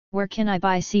Where can I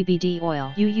buy CBD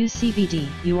oil? You use CBD,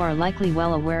 you are likely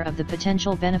well aware of the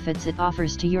potential benefits it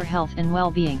offers to your health and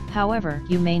well-being. However,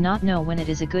 you may not know when it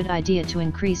is a good idea to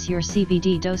increase your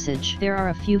CBD dosage. There are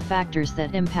a few factors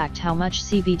that impact how much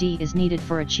CBD is needed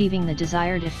for achieving the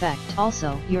desired effect.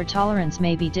 Also, your tolerance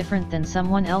may be different than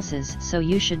someone else's, so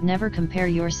you should never compare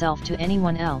yourself to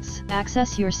anyone else.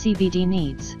 Access your CBD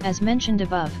needs. As mentioned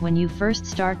above, when you first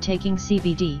start taking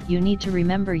CBD, you need to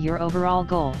remember your overall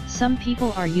goal. Some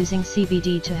people are using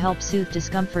CBD to help soothe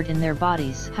discomfort in their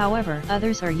bodies. However,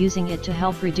 others are using it to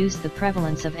help reduce the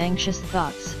prevalence of anxious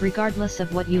thoughts. Regardless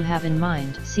of what you have in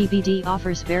mind, CBD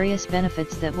offers various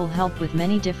benefits that will help with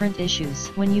many different issues.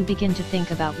 When you begin to think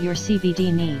about your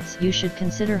CBD needs, you should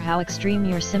consider how extreme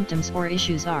your symptoms or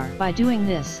issues are. By doing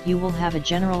this, you will have a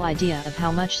general idea of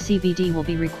how much CBD will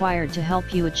be required to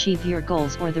help you achieve your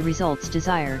goals or the results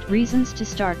desired. Reasons to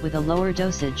start with a lower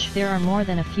dosage. There are more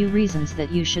than a few reasons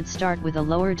that you should start with a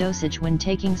lower dosage when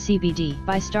taking CBD.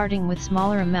 By starting with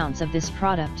smaller amounts of this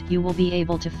product, you will be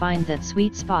able to find that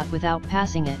sweet spot without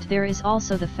passing it. There is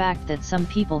also the fact that some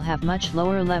people have much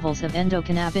lower levels of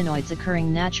endocannabinoids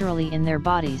occurring naturally in their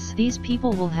bodies. These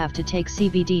people will have to take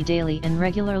CBD daily and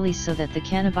regularly so that the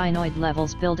cannabinoid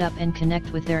levels build up and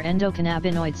connect with their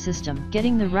endocannabinoid system.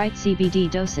 Getting the right CBD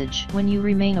dosage. When you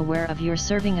remain aware of your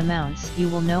serving amounts, you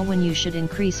will know when you should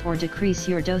increase or decrease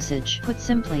your dosage. Put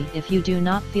simply, if you do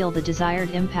not feel the desired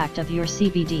impact of your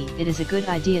CBD, it is a good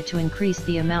idea to increase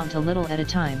the amount a little at a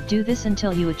time. Do this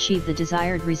until you achieve the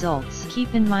desired results.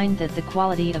 Keep in mind that the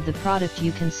quality of the product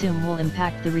you consume will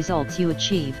impact the results you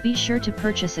achieve. Be sure to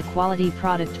purchase a quality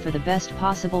product for the best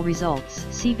possible results.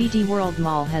 CBD World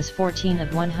Mall has 14 of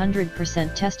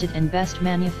 100% tested and best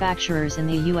manufacturers in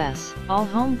the US. All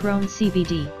homegrown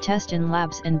CBD, test in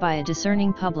labs and by a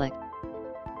discerning public.